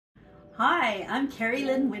Hi, I'm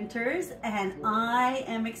Kari-Lynn Winters, and I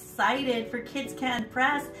am excited for Kids Can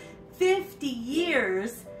Press 50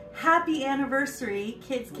 years. Happy anniversary,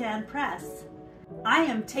 Kids Can Press. I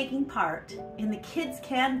am taking part in the Kids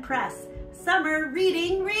Can Press Summer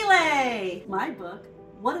Reading Relay. My book,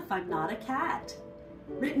 What If I'm Not a Cat?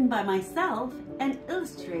 Written by myself and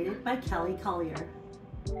illustrated by Kelly Collier.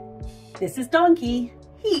 This is Donkey.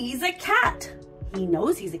 He's a cat. He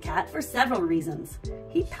knows he's a cat for several reasons.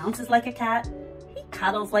 He pounces like a cat, he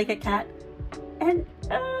cuddles like a cat, and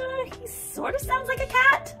he sort of sounds like a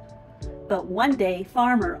cat. But one day,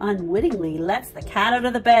 Farmer unwittingly lets the cat out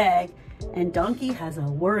of the bag, and Donkey has a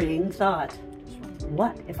worrying thought.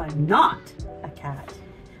 What if I'm not a cat?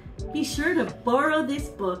 Be sure to borrow this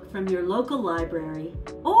book from your local library,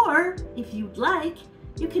 or if you'd like,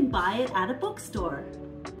 you can buy it at a bookstore.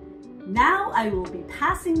 Now I will be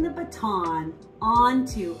passing the baton on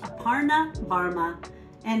to Aparna Varma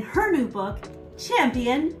and her new book,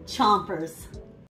 Champion Chompers.